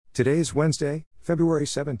Today is Wednesday, February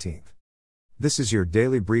 17th. This is your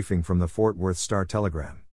daily briefing from the Fort Worth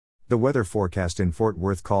Star-Telegram. The weather forecast in Fort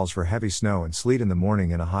Worth calls for heavy snow and sleet in the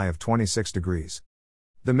morning and a high of 26 degrees.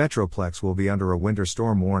 The Metroplex will be under a winter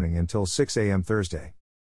storm warning until 6 a.m. Thursday.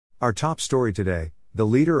 Our top story today: the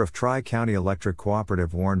leader of Tri-County Electric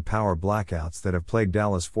Cooperative warned power blackouts that have plagued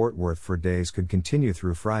Dallas-Fort Worth for days could continue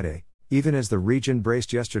through Friday, even as the region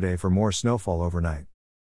braced yesterday for more snowfall overnight.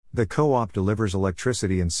 The co-op delivers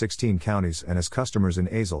electricity in 16 counties and has customers in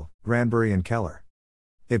Azle, Granbury and Keller.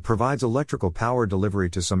 It provides electrical power delivery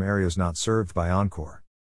to some areas not served by Oncor.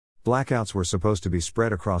 Blackouts were supposed to be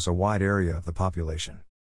spread across a wide area of the population.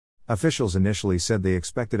 Officials initially said they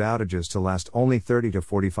expected outages to last only 30 to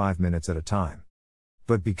 45 minutes at a time.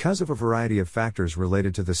 But because of a variety of factors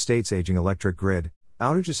related to the state's aging electric grid,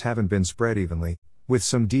 outages haven't been spread evenly, with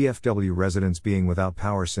some DFW residents being without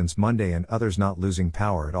power since Monday and others not losing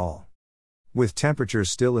power at all. With temperatures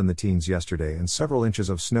still in the teens yesterday and several inches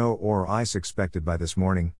of snow or ice expected by this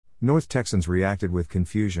morning, North Texans reacted with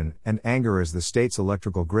confusion and anger as the state's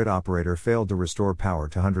electrical grid operator failed to restore power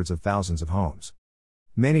to hundreds of thousands of homes.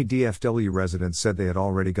 Many DFW residents said they had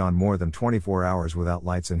already gone more than 24 hours without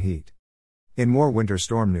lights and heat. In more winter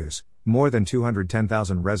storm news, more than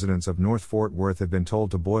 210,000 residents of North Fort Worth have been told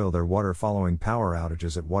to boil their water following power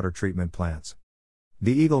outages at water treatment plants.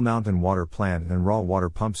 The Eagle Mountain Water Plant and raw water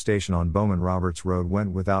pump station on Bowman Roberts Road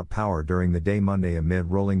went without power during the day Monday amid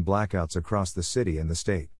rolling blackouts across the city and the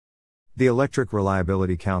state. The Electric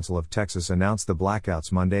Reliability Council of Texas announced the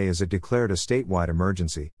blackouts Monday as it declared a statewide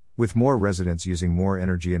emergency, with more residents using more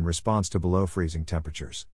energy in response to below freezing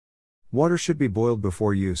temperatures. Water should be boiled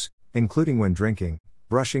before use, including when drinking,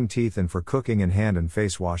 brushing teeth and for cooking and hand and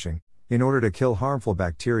face washing, in order to kill harmful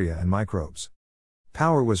bacteria and microbes.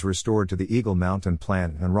 Power was restored to the Eagle Mountain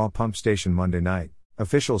Plant and raw pump station Monday night,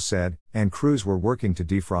 officials said, and crews were working to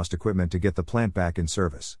defrost equipment to get the plant back in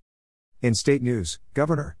service. In state news,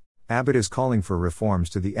 Governor Abbott is calling for reforms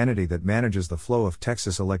to the entity that manages the flow of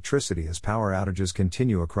Texas electricity as power outages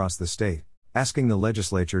continue across the state, asking the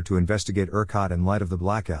legislature to investigate ERCOT in light of the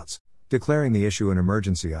blackouts, declaring the issue an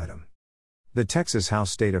emergency item. The Texas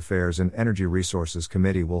House State Affairs and Energy Resources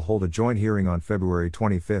Committee will hold a joint hearing on February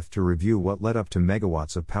 25 to review what led up to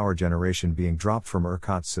megawatts of power generation being dropped from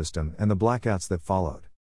ERCOT's system and the blackouts that followed.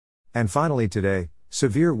 And finally today,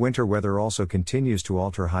 severe winter weather also continues to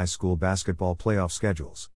alter high school basketball playoff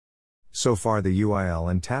schedules. So far the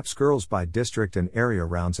UIL and TAPS girls by district and area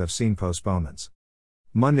rounds have seen postponements.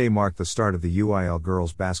 Monday marked the start of the UIL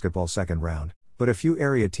girls basketball second round, but a few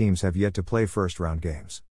area teams have yet to play first round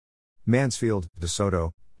games. Mansfield,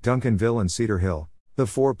 DeSoto, Duncanville and Cedar Hill, the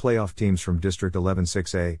four playoff teams from District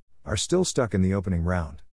 11-6A, are still stuck in the opening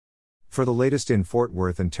round. For the latest in Fort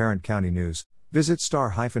Worth and Tarrant County news, visit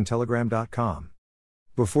star-telegram.com.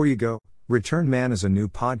 Before you go, Return Man is a new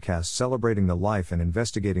podcast celebrating the life and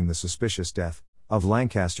investigating the suspicious death of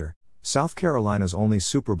Lancaster, South Carolina's only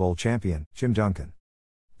Super Bowl champion, Jim Duncan.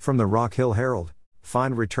 From the Rock Hill Herald,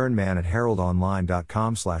 find Return Man at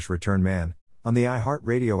heraldonline.com/returnman, on the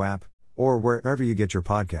iHeartRadio app, or wherever you get your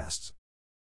podcasts.